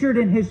pictured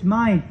in his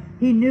mind,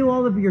 he knew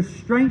all of your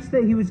strengths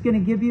that he was going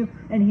to give you,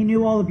 and he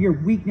knew all of your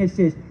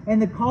weaknesses.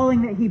 And the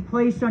calling that he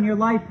placed on your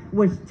life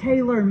was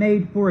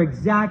tailor-made for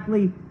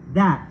exactly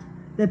that.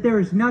 That there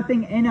is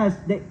nothing in us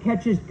that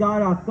catches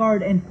God off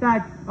guard. In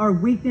fact, our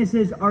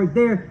weaknesses are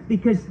there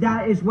because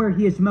that is where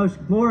he is most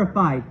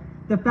glorified.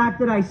 The fact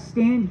that I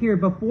stand here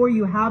before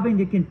you having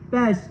to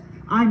confess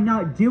I'm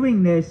not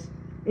doing this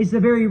is the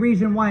very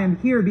reason why I'm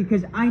here,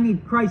 because I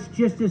need Christ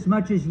just as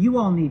much as you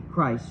all need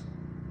Christ.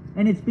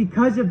 And it's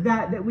because of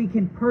that that we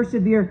can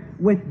persevere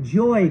with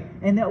joy,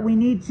 and that we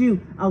need to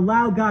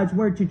allow God's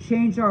word to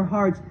change our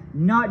hearts,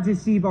 not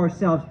deceive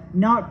ourselves,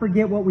 not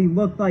forget what we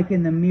look like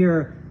in the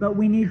mirror, but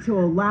we need to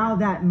allow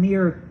that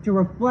mirror to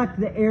reflect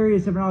the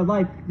areas of our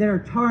life that are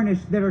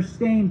tarnished, that are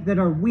stained, that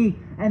are weak,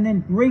 and then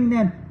bring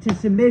them to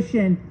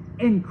submission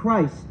in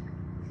Christ.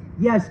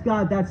 Yes,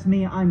 God, that's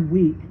me, I'm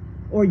weak.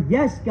 Or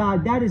yes,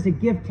 God, that is a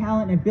gift,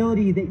 talent, and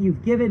ability that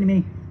you've given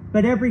me.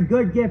 But every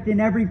good gift and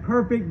every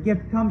perfect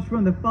gift comes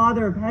from the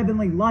Father of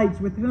heavenly lights,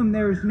 with whom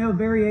there is no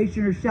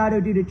variation or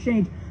shadow due to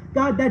change.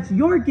 God, that's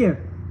your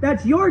gift.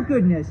 That's your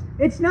goodness.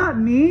 It's not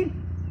me.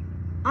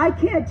 I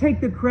can't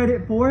take the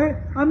credit for it.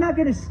 I'm not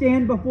going to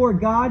stand before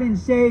God and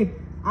say,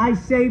 I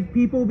saved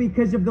people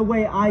because of the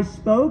way I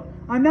spoke.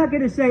 I'm not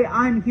going to say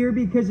I'm here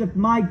because of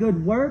my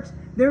good works.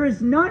 There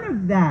is none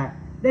of that.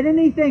 That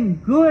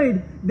anything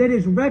good that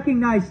is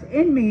recognized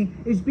in me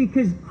is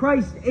because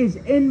Christ is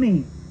in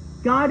me.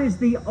 God is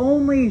the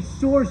only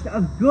source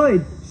of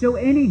good, so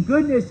any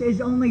goodness is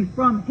only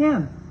from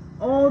Him.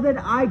 All that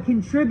I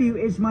contribute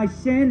is my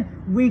sin,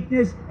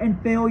 weakness,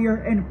 and failure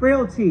and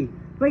frailty.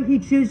 But He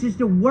chooses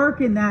to work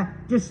in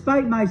that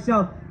despite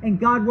myself, and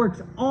God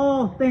works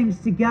all things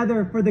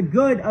together for the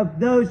good of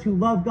those who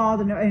love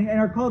God and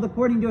are called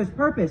according to His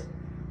purpose.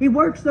 He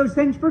works those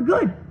things for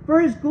good, for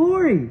His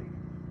glory.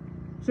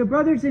 So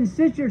brothers and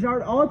sisters,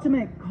 our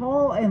ultimate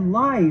call in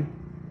life,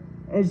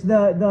 as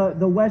the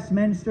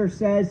Westminster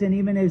says, and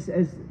even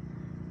as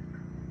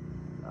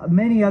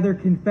many other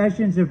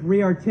confessions have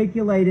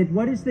re-articulated,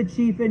 what is the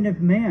chief end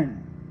of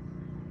man?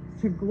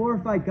 To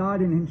glorify God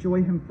and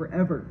enjoy Him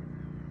forever.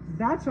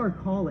 That's our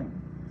calling.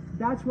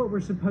 That's what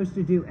we're supposed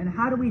to do. And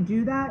how do we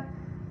do that?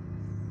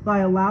 By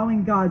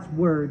allowing God's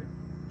word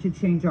to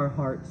change our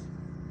hearts.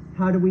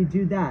 How do we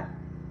do that?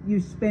 You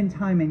spend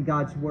time in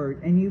God's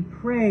word, and you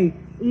pray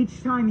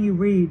each time you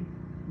read,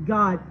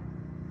 God,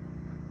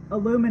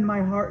 illumine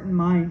my heart and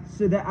mind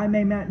so that I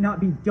may not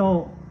be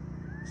dull,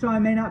 so I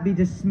may not be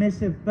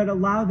dismissive, but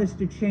allow this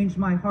to change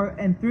my heart.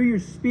 And through your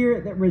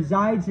Spirit that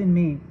resides in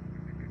me,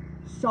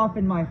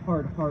 soften my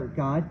hard heart,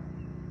 God.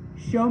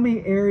 Show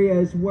me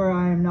areas where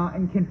I am not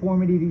in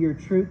conformity to your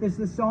truth. As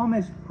the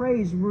psalmist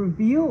prays,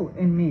 reveal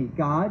in me,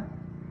 God.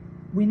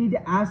 We need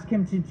to ask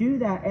Him to do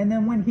that. And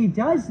then when He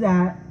does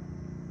that,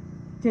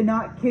 to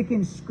not kick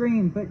and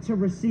scream, but to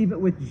receive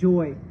it with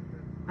joy.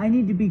 I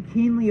need to be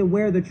keenly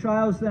aware the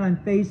trials that I'm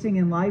facing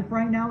in life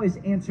right now is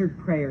answered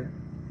prayer.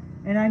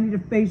 And I need to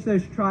face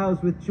those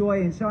trials with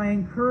joy. And so I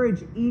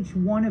encourage each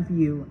one of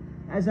you,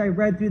 as I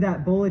read through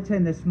that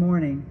bulletin this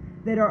morning,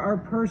 that are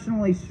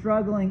personally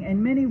struggling,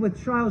 and many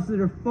with trials that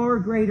are far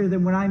greater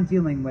than what I'm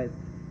dealing with,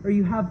 or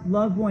you have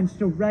loved ones,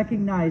 to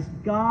recognize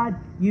God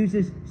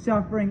uses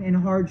suffering and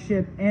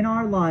hardship in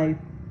our life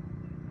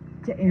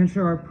to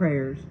answer our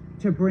prayers,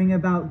 to bring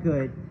about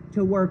good,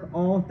 to work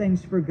all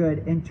things for good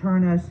and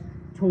turn us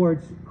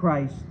towards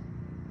Christ.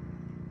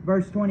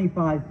 Verse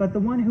 25, but the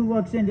one who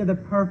looks into the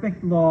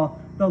perfect law,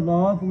 the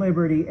law of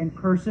liberty, and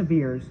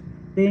perseveres,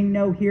 being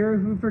no hearer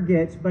who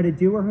forgets, but a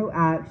doer who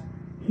acts,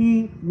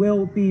 he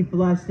will be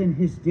blessed in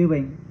his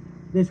doing.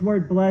 This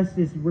word blessed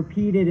is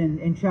repeated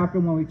in chapter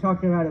 1. We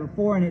talked about it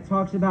before, and it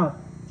talks about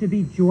to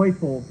be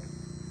joyful,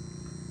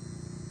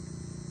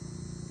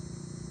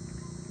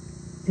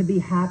 to be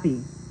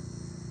happy,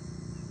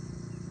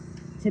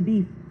 to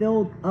be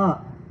filled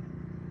up.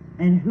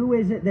 And who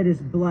is it that is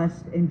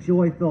blessed and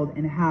joy-filled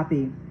and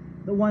happy?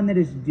 The one that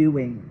is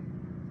doing.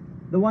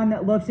 The one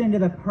that looks into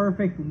the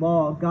perfect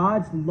law.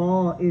 God's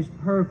law is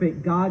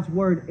perfect. God's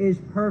word is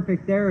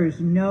perfect. There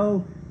is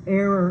no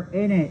error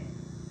in it.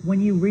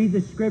 When you read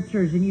the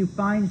scriptures and you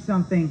find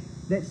something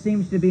that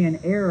seems to be an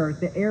error,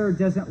 the error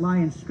doesn't lie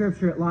in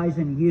scripture, it lies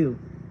in you.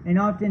 And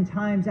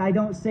oftentimes, I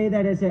don't say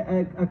that as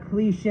a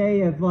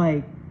cliche of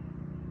like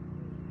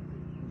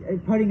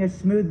putting a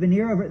smooth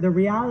veneer over it. The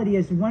reality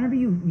is, whenever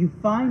you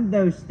find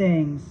those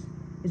things,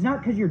 it's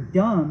not because you're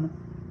dumb.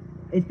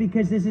 It's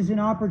because this is an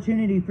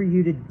opportunity for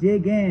you to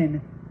dig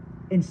in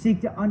and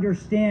seek to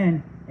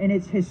understand in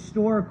its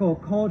historical,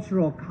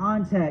 cultural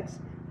context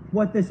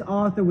what this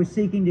author was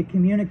seeking to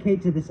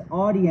communicate to this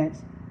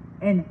audience.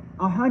 And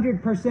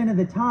 100% of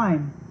the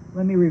time,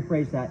 let me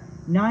rephrase that,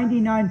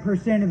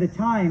 99% of the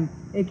time,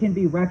 it can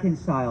be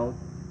reconciled.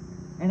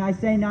 And I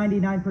say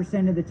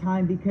 99% of the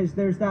time because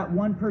there's that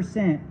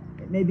 1%,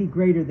 it may be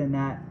greater than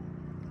that.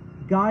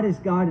 God is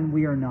God and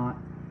we are not.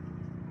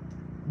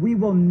 We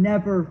will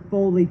never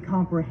fully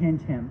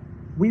comprehend Him.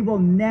 We will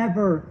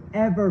never,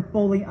 ever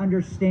fully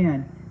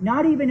understand.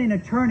 Not even in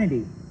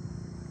eternity.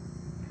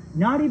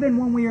 Not even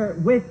when we are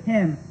with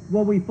Him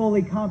will we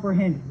fully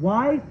comprehend.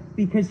 Why?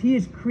 Because He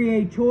is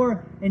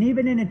creator, and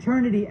even in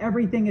eternity,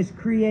 everything is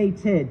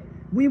created.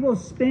 We will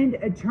spend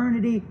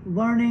eternity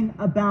learning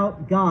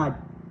about God,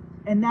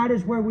 and that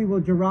is where we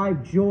will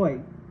derive joy.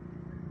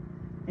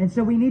 And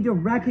so we need to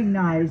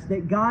recognize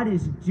that God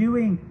is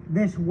doing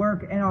this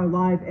work in our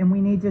life, and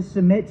we need to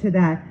submit to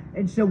that.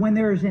 And so when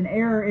there is an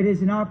error, it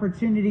is an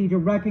opportunity to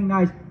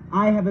recognize,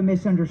 I have a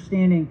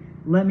misunderstanding.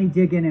 Let me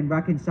dig in and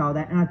reconcile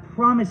that. And I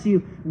promise you,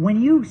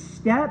 when you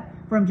step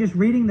from just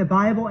reading the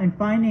Bible and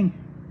finding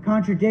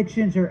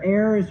contradictions or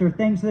errors or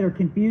things that are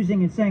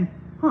confusing and saying,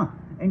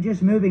 and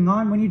just moving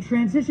on, when you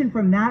transition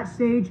from that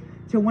stage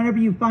to whenever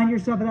you find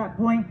yourself at that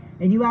point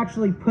and you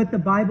actually put the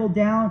Bible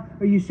down,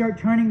 or you start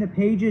turning the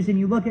pages and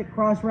you look at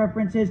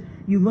cross-references,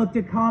 you look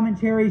at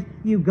commentaries,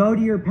 you go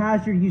to your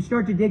pastor, you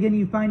start to dig in,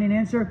 you find an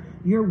answer,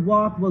 your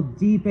walk will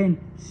deepen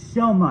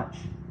so much.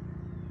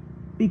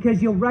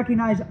 Because you'll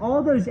recognize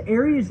all those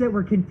areas that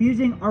were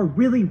confusing are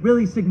really,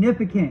 really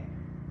significant.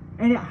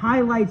 And it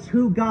highlights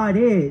who God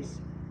is.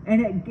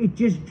 And it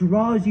just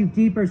draws you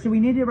deeper. So we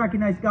need to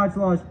recognize God's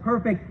law is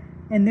perfect,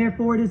 and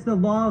therefore it is the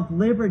law of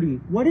liberty.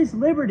 What is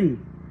liberty?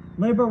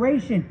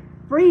 Liberation,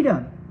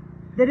 freedom.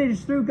 That it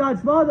is through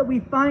God's law that we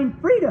find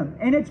freedom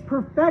and its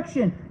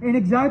perfection. And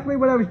exactly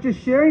what I was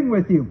just sharing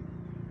with you.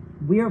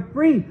 We are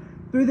free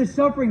through the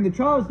suffering, the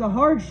trials, the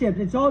hardships.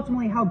 It's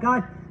ultimately how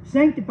God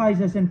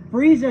sanctifies us and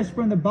frees us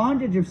from the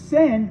bondage of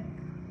sin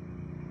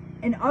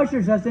and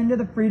ushers us into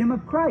the freedom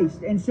of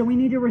Christ. And so we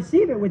need to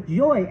receive it with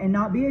joy and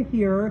not be a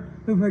hearer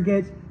who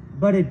forgets,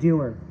 but a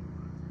doer.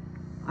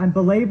 I'm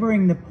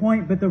belaboring the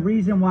point, but the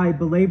reason why I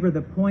belabor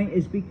the point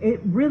is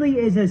it really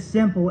is as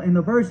simple. In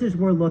the verses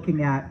we're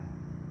looking at,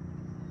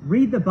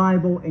 read the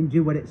Bible and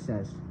do what it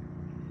says.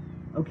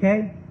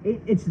 Okay?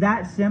 It's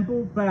that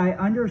simple, but I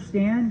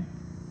understand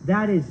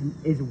that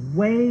is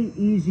way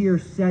easier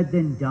said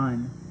than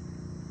done.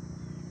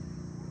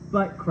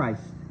 But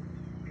Christ.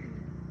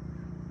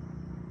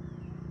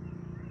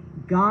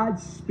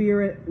 God's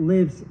Spirit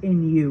lives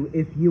in you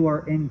if you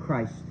are in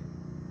Christ.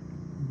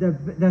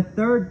 The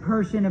third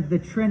person of the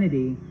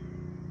Trinity,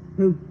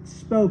 who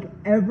spoke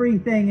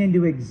everything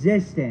into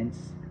existence,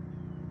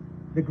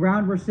 the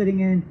ground we're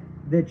sitting in,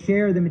 the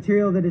chair, the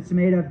material that it's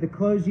made of, the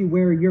clothes you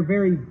wear, your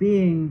very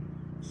being,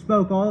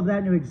 spoke all of that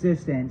into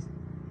existence,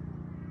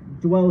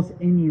 dwells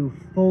in you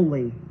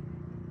fully,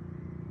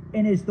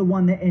 and is the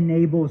one that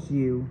enables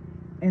you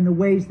in the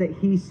ways that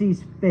he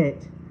sees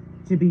fit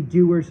to be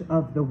doers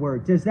of the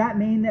word. Does that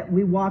mean that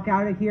we walk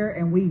out of here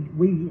and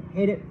we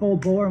hit it full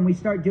bore and we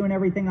start doing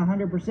everything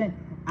 100%?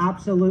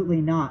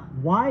 Absolutely not.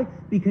 Why?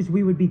 Because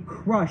we would be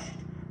crushed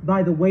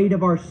by the weight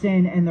of our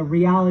sin and the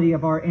reality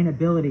of our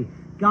inability.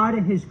 God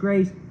in his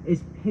grace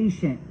is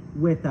patient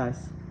with us,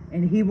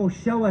 and he will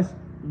show us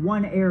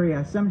one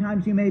area.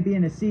 Sometimes you may be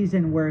in a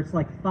season where it's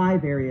like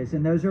 5 areas,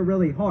 and those are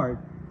really hard.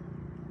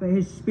 But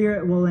his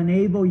Spirit will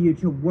enable you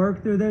to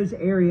work through those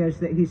areas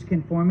that he's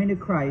conforming to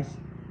Christ.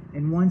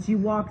 And once you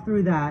walk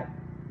through that,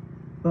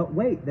 but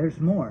wait, there's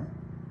more.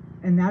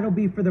 And that'll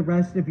be for the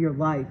rest of your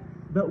life.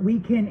 But we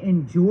can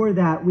endure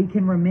that. We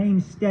can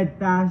remain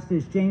steadfast,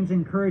 as James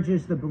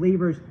encourages the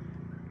believers,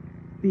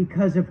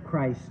 because of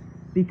Christ,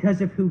 because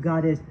of who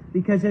God is.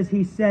 Because as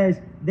he says,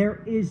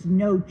 there is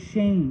no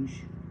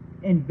change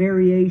in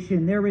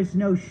variation. There is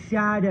no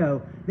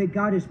shadow, that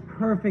God is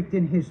perfect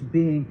in his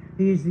being.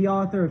 He is the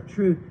author of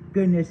truth,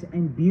 goodness,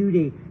 and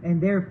beauty.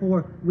 And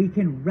therefore, we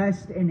can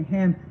rest in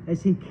him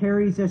as he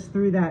carries us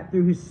through that,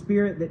 through his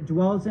Spirit that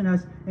dwells in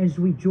us, as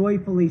we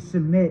joyfully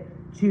submit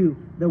to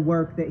the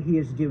work that he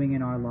is doing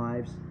in our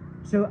lives.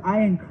 So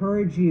I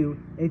encourage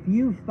you, if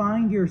you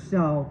find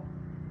yourself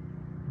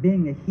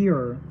being a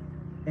hearer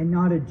and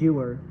not a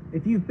doer,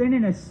 if you've been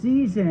in a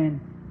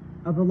season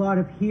of a lot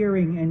of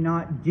hearing and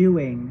not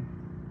doing,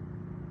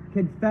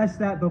 confess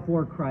that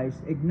before Christ.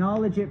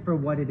 Acknowledge it for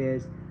what it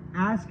is.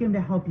 Ask him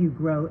to help you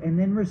grow, and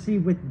then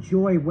receive with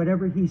joy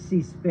whatever he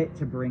sees fit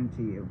to bring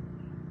to you.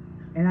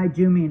 And I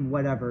do mean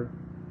whatever.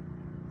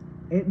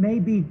 It may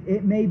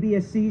be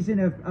a season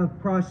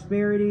of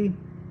prosperity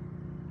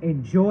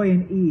and joy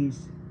and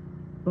ease,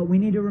 but we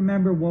need to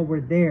remember while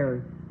we're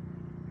there,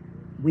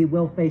 we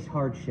will face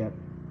hardship.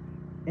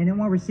 And in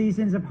our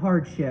seasons of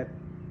hardship,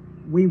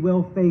 we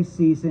will face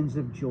seasons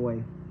of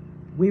joy.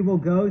 We will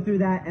go through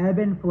that ebb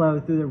and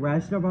flow through the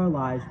rest of our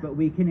lives, but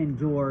we can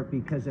endure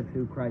because of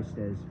who Christ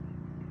is.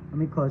 Let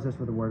me close this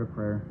with a word of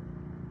prayer.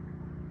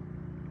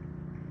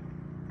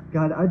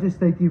 God, I just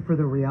thank you for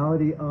the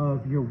reality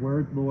of your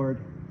word, Lord.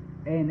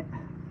 And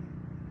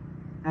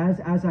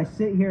as I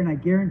sit here, and I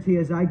guarantee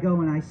as I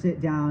go and I sit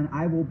down,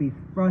 I will be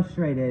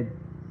frustrated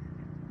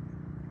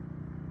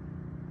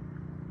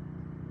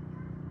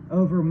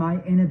over my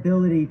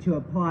inability to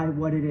apply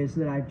what it is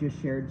that I've just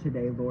shared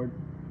today, Lord.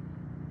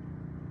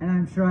 And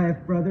I'm sure I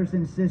have brothers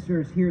and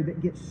sisters here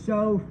that get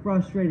so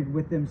frustrated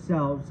with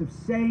themselves of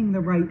saying the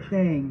right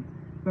thing,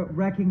 but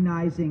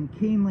recognizing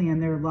keenly in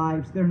their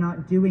lives they're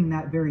not doing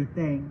that very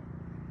thing.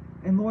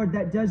 And Lord,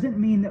 that doesn't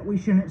mean that we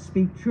shouldn't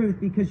speak truth,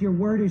 because your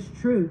word is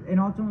truth, and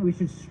ultimately we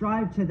should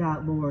strive to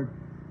that, Lord.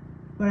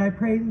 But I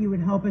pray that you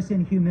would help us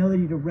in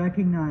humility to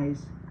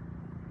recognize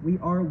we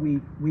are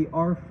weak, we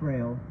are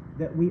frail,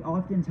 that we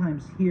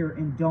oftentimes hear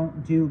and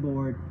don't do,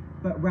 Lord.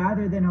 But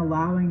rather than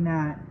allowing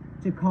that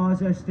to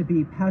cause us to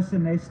be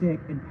pessimistic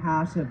and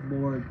passive,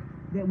 Lord,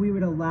 that we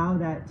would allow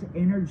that to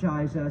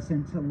energize us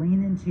and to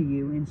lean into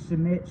you and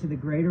submit to the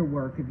greater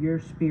work of your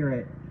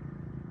Spirit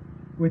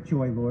with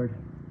joy, Lord.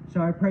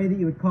 So I pray that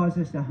you would cause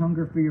us to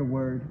hunger for your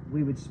word.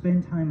 We would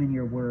spend time in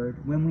your word.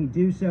 When we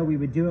do so, we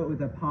would do it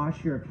with a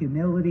posture of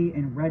humility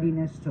and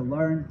readiness to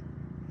learn.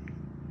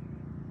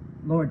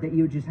 Lord, that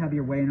you would just have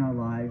your way in our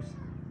lives.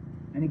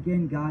 And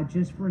again, God,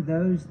 just for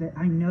those that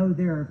I know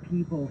there are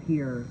people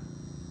here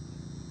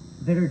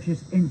that are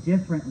just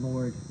indifferent,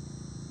 Lord.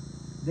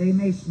 They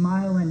may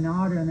smile and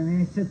nod, and they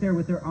may sit there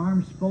with their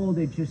arms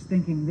folded just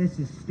thinking this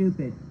is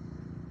stupid.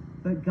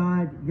 But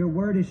God, your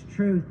word is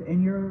truth,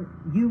 and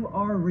you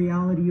are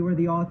reality. You are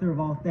the author of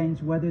all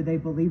things, whether they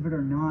believe it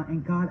or not.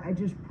 And God, I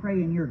just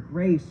pray in your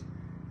grace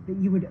that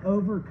you would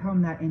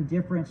overcome that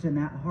indifference and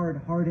that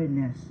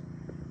hard-heartedness.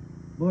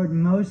 Lord,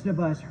 most of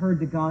us heard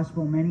the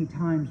gospel many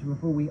times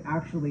before we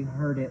actually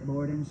heard it,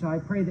 Lord. And so I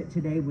pray that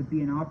today would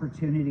be an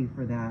opportunity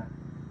for that.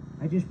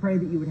 I just pray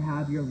that you would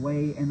have your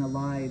way in the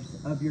lives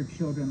of your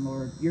children,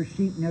 Lord. Your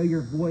sheep know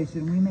your voice,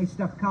 and we may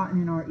stuff cotton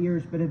in our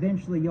ears, but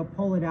eventually you'll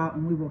pull it out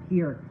and we will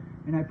hear.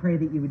 And I pray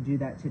that you would do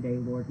that today,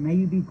 Lord. May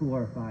you be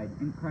glorified.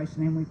 In Christ's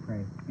name we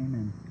pray.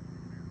 Amen.